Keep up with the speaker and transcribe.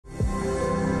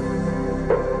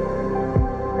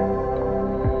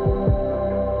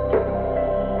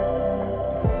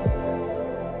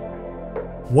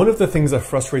One of the things that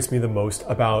frustrates me the most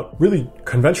about really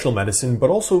conventional medicine, but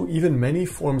also even many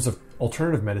forms of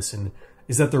alternative medicine,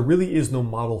 is that there really is no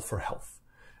model for health.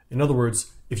 In other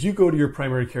words, if you go to your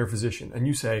primary care physician and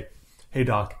you say, "Hey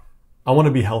doc, I want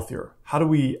to be healthier. How do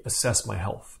we assess my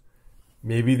health?"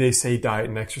 Maybe they say diet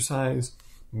and exercise.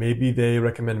 Maybe they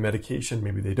recommend medication.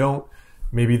 Maybe they don't.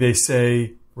 Maybe they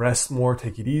say rest more,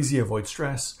 take it easy, avoid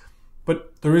stress.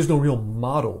 But there is no real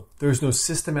model. There is no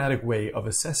systematic way of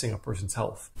assessing a person's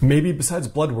health. Maybe besides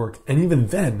blood work, and even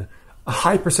then, a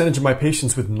high percentage of my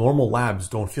patients with normal labs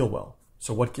don't feel well.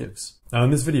 So what gives? Now in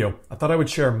this video, I thought I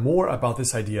would share more about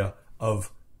this idea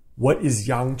of what is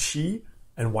Yang Qi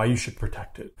and why you should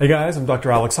protect it. Hey guys, I'm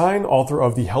Dr. Alex Hine, author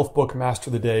of the health book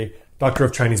Master the Day, Doctor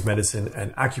of Chinese Medicine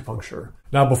and Acupuncture.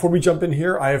 Now before we jump in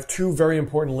here, I have two very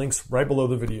important links right below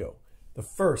the video. The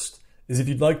first is if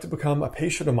you'd like to become a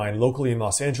patient of mine locally in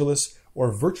Los Angeles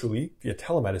or virtually via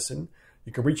telemedicine,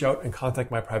 you can reach out and contact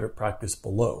my private practice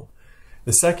below.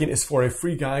 The second is for a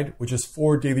free guide, which is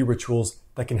 4 daily rituals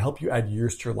that can help you add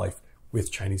years to your life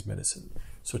with Chinese medicine.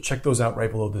 So check those out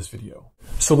right below this video.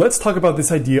 So let's talk about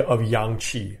this idea of Yang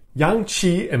Qi. Yang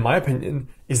Qi, in my opinion,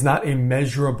 is not a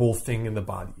measurable thing in the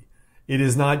body. It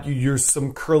is not you use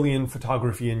some Kirlian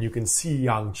photography and you can see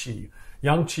Yang Qi.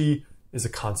 Yang Qi is a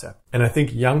concept. And I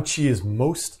think Yang Qi is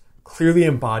most clearly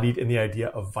embodied in the idea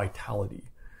of vitality.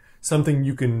 Something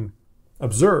you can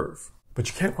observe, but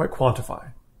you can't quite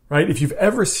quantify, right? If you've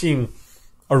ever seen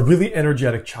a really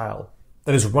energetic child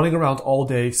that is running around all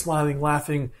day, smiling,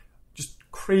 laughing, just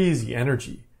crazy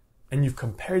energy, and you've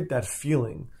compared that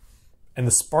feeling and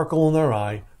the sparkle in their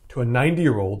eye to a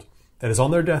 90-year-old that is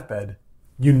on their deathbed,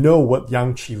 you know what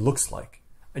Yang Qi looks like,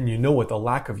 and you know what the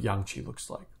lack of Yang Qi looks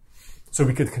like. So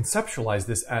we could conceptualize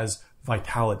this as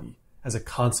vitality, as a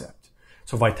concept.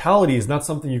 So vitality is not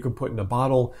something you can put in a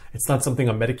bottle. It's not something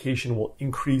a medication will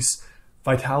increase.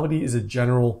 Vitality is a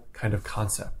general kind of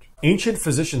concept. Ancient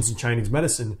physicians in Chinese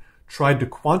medicine tried to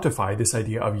quantify this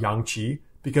idea of Yang Qi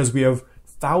because we have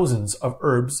thousands of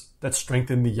herbs that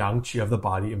strengthen the Yang Qi of the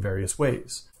body in various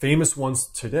ways. Famous ones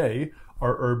today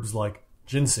are herbs like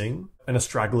ginseng and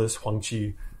astragalus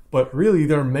huangqi. But really,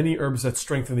 there are many herbs that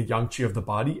strengthen the Yang Qi of the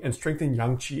body and strengthen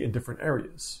Yang Qi in different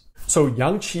areas. So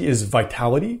Yang Qi is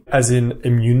vitality, as in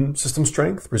immune system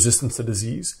strength, resistance to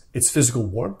disease. It's physical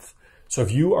warmth. So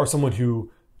if you are someone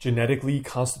who genetically,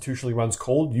 constitutionally runs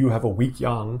cold, you have a weak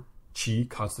Yang Qi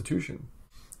constitution.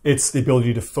 It's the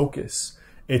ability to focus.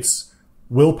 It's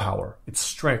willpower. It's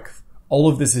strength. All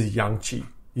of this is Yang Qi.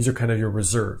 These are kind of your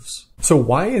reserves. So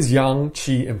why is Yang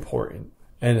Qi important?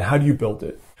 And how do you build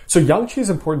it? So Yang Qi is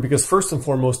important because first and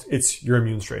foremost, it's your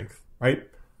immune strength, right?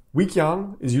 Weak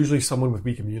Yang is usually someone with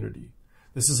weak immunity.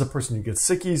 This is a person who gets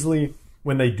sick easily.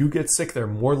 When they do get sick, they're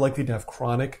more likely to have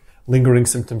chronic, lingering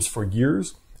symptoms for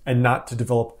years and not to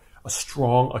develop a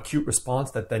strong acute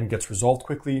response that then gets resolved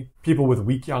quickly. People with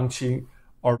weak Yang Qi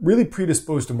are really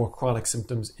predisposed to more chronic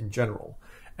symptoms in general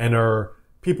and are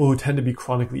people who tend to be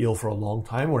chronically ill for a long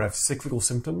time or have cyclical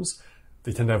symptoms.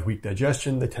 They tend to have weak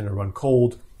digestion. They tend to run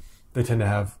cold. They tend to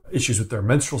have issues with their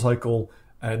menstrual cycle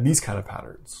and these kind of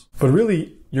patterns. But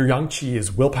really, your Yang Qi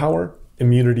is willpower,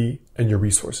 immunity, and your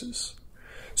resources.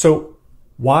 So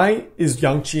why is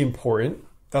Yang Qi important?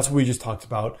 That's what we just talked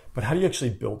about. But how do you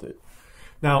actually build it?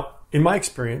 Now, in my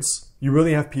experience, you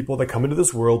really have people that come into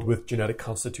this world with genetic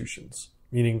constitutions,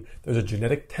 meaning there's a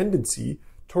genetic tendency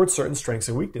towards certain strengths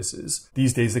and weaknesses.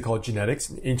 These days, they call it genetics.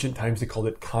 In ancient times, they called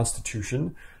it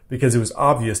constitution, because it was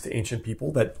obvious to ancient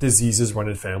people that diseases run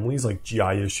in families like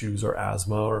GI issues or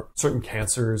asthma or certain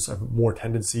cancers have more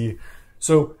tendency.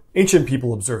 So ancient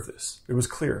people observed this. It was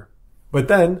clear. But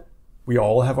then we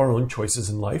all have our own choices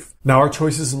in life. Now our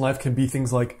choices in life can be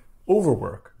things like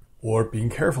overwork or being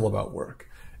careful about work,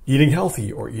 eating healthy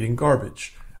or eating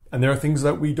garbage. And there are things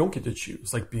that we don't get to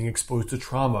choose, like being exposed to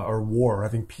trauma or war or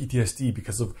having PTSD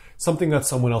because of something that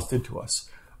someone else did to us.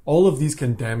 All of these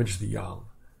can damage the Yang.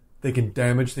 They can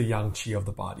damage the Yang Qi of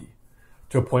the body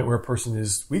to a point where a person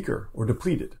is weaker or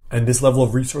depleted. And this level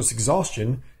of resource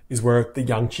exhaustion is where the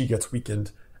Yang Qi gets weakened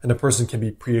and a person can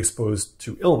be pre-exposed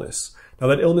to illness. Now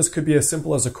that illness could be as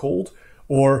simple as a cold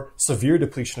or severe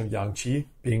depletion of Yang Qi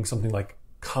being something like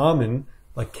common,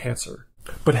 like cancer.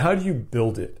 But how do you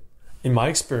build it? In my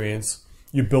experience,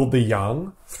 you build the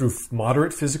Yang through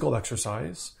moderate physical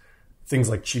exercise, things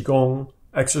like Qigong,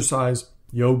 exercise,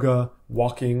 yoga,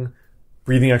 walking,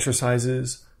 breathing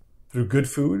exercises, through good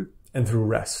food, and through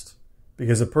rest.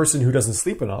 Because a person who doesn't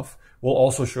sleep enough will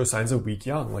also show signs of weak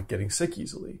Yang, like getting sick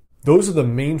easily. Those are the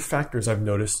main factors I've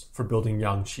noticed for building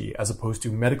Yang Qi, as opposed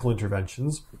to medical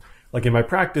interventions. Like in my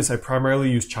practice, I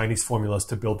primarily use Chinese formulas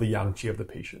to build the Yang Qi of the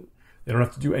patient. They don't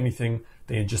have to do anything.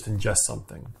 They just ingest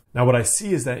something. Now, what I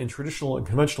see is that in traditional and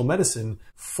conventional medicine,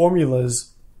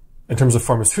 formulas, in terms of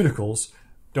pharmaceuticals,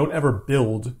 don't ever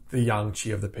build the yang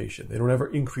qi of the patient. They don't ever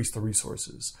increase the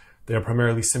resources. They are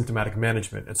primarily symptomatic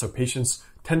management. And so patients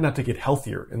tend not to get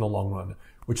healthier in the long run,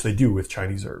 which they do with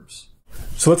Chinese herbs.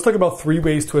 So let's talk about 3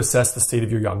 ways to assess the state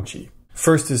of your yang qi.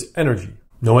 First is energy.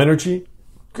 No energy,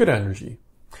 good energy.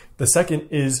 The second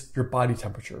is your body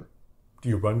temperature. Do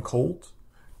you run cold?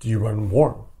 Do you run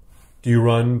warm? Do you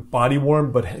run body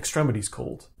warm but extremities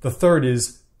cold? The third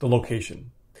is the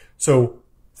location. So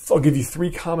I'll give you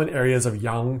 3 common areas of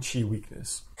yang qi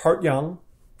weakness: heart yang,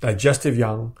 digestive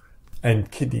yang,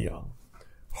 and kidney yang.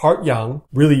 Heart yang,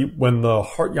 really when the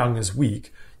heart yang is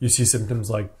weak, you see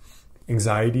symptoms like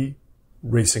anxiety,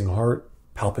 racing heart,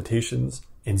 palpitations,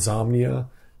 insomnia,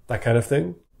 that kind of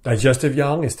thing. Digestive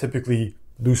yang is typically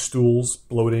loose stools,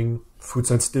 bloating, food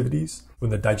sensitivities when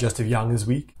the digestive yang is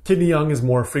weak. Kidney yang is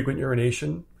more frequent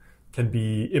urination, can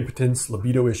be impotence,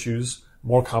 libido issues,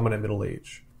 more common at middle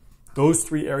age. Those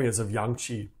 3 areas of yang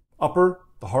qi, upper,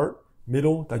 the heart,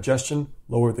 middle, digestion,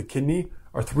 lower, the kidney,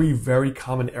 are 3 very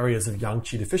common areas of yang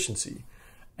qi deficiency.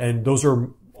 And those are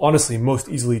honestly most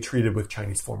easily treated with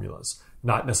Chinese formulas,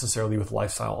 not necessarily with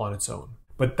lifestyle on its own.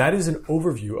 But that is an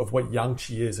overview of what yang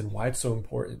qi is and why it's so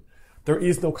important. There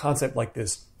is no concept like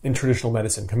this in traditional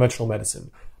medicine, conventional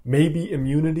medicine. Maybe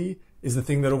immunity is the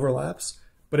thing that overlaps,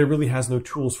 but it really has no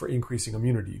tools for increasing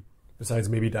immunity, besides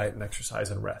maybe diet and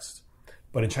exercise and rest.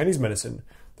 But in Chinese medicine,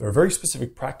 there are very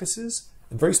specific practices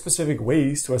and very specific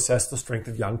ways to assess the strength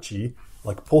of yang qi,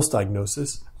 like pulse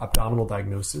diagnosis, abdominal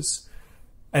diagnosis,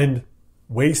 and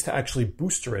ways to actually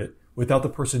booster it without the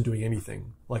person doing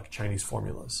anything, like Chinese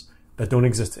formulas that don't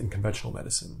exist in conventional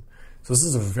medicine. So this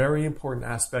is a very important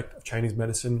aspect of Chinese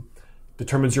medicine.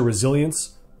 Determines your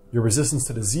resilience, your resistance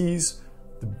to disease,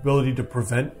 the ability to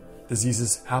prevent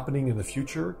diseases happening in the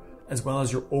future, as well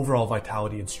as your overall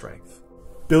vitality and strength.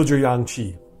 Build your yang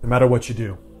qi, no matter what you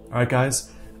do. All right,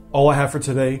 guys, all I have for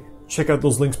today. Check out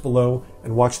those links below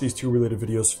and watch these 2 related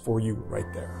videos for you right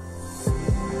there.